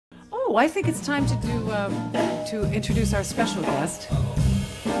Oh, I think it's time to do to introduce our special guest.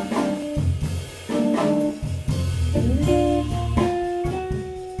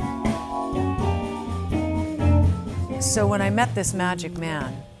 So when I met this magic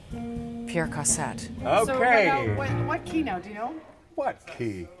man, Pierre Cossette. Okay. So what key now? Do you know? What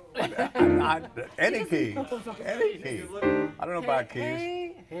key? Any key. Any key. I don't know about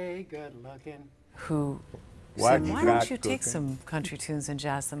keys. Hey, good looking. Who What'cha said, why Got don't you take Cookin? some country tunes and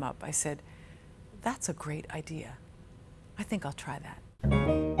jazz them up? I said, that's a great idea. I think I'll try that.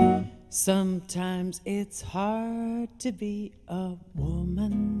 Sometimes it's hard to be a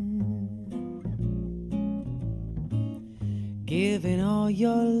woman, giving all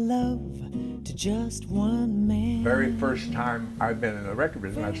your love to just one man. Very first time I've been in the record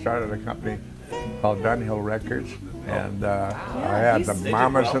business, I started a company called Dunhill Records, and I had the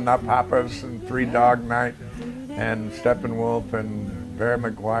Mamas and the Papas and Three Dog Night and Steppenwolf and Barry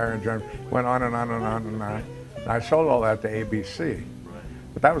McGuire and John. Went on and on and on and on. And I sold all that to ABC,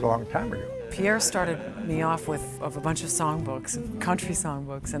 but that was a long time ago. Pierre started me off with a bunch of songbooks, country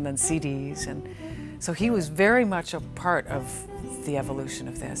songbooks, and then CDs, and so he was very much a part of the evolution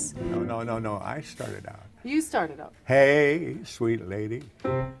of this. No, I started out. You started out. Hey, sweet lady,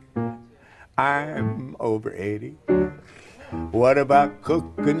 I'm over 80. What about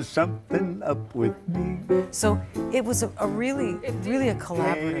cooking something up with me? So it was a really a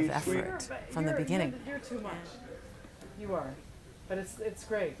collaborative effort from the beginning. You're too much. You are. But it's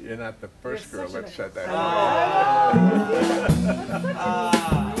great. You're not the first girl that said that.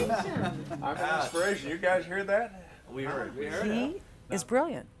 I'm an inspiration. You guys hear that? We heard. He is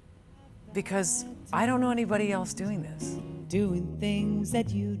brilliant because I don't know anybody else doing this. Doing things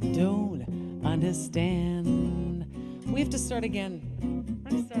that you don't understand. We have to start again.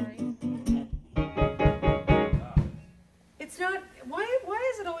 I'm sorry. It's not, why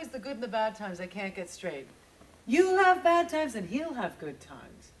is it always the good and the bad times I can't get straight? You'll have bad times and he'll have good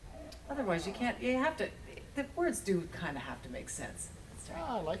times. Otherwise you can't, you have to, the words do kind of have to make sense.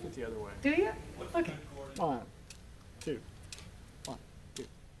 I like it the other way. Do you? Okay. 1, 2, 1, 2.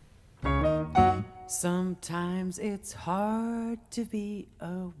 Sometimes it's hard to be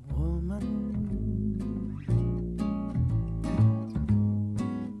a woman.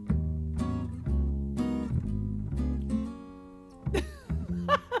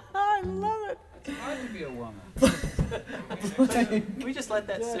 I love it. It's hard to be a woman. We just let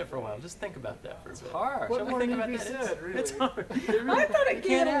that sit for a while. Just think about that for a bit. Hard. Shall What we more think need about to be that? said, really? It's hard. I thought it You gave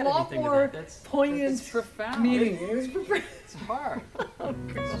can't a add lot anything to more that. That's poignant It's profound. meaning. It was profound. It's hard.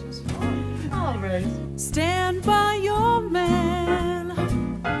 it's just hard. All right. Stand by your man.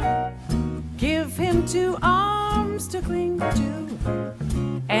 Give him 2 arms to cling to,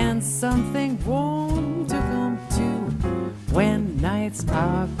 and something warm to come to when nights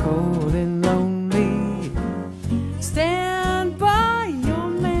are cold and lonely. Stand by your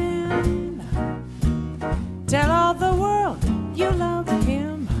man. Tell all the world you love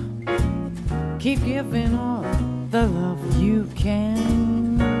him. Keep giving all the love you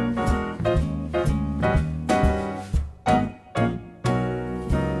can.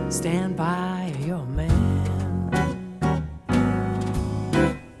 Stand by your man.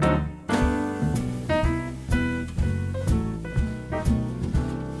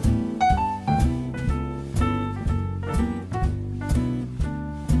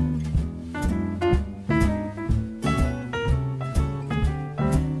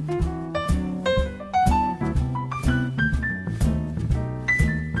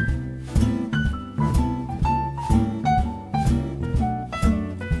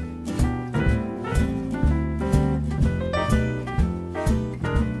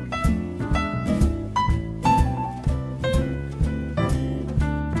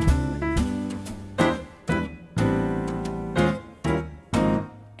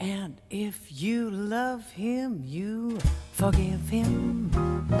 If you love him, you forgive him.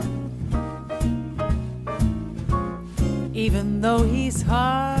 Even though he's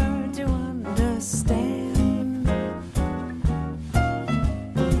hard to understand.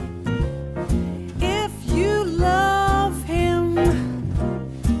 If you love him,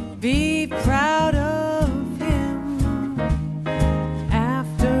 be proud of him.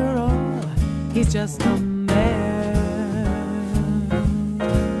 After all, he's just a man.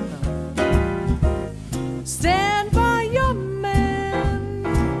 Stand by your man.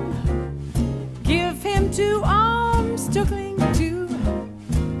 Give him 2 arms to cling to,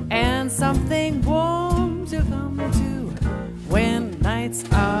 and something warm to come to when nights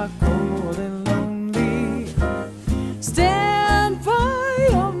are cold and lonely. Stand by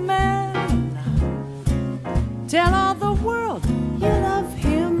your man. Tell all the world you love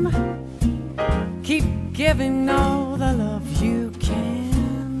him. giving all the love you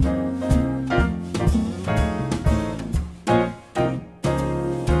can.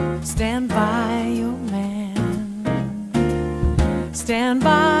 Stand by your man. Stand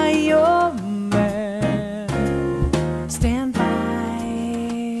by your man. Stand by.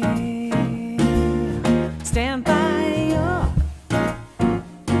 Stand by your.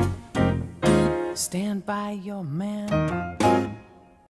 Stand by your man.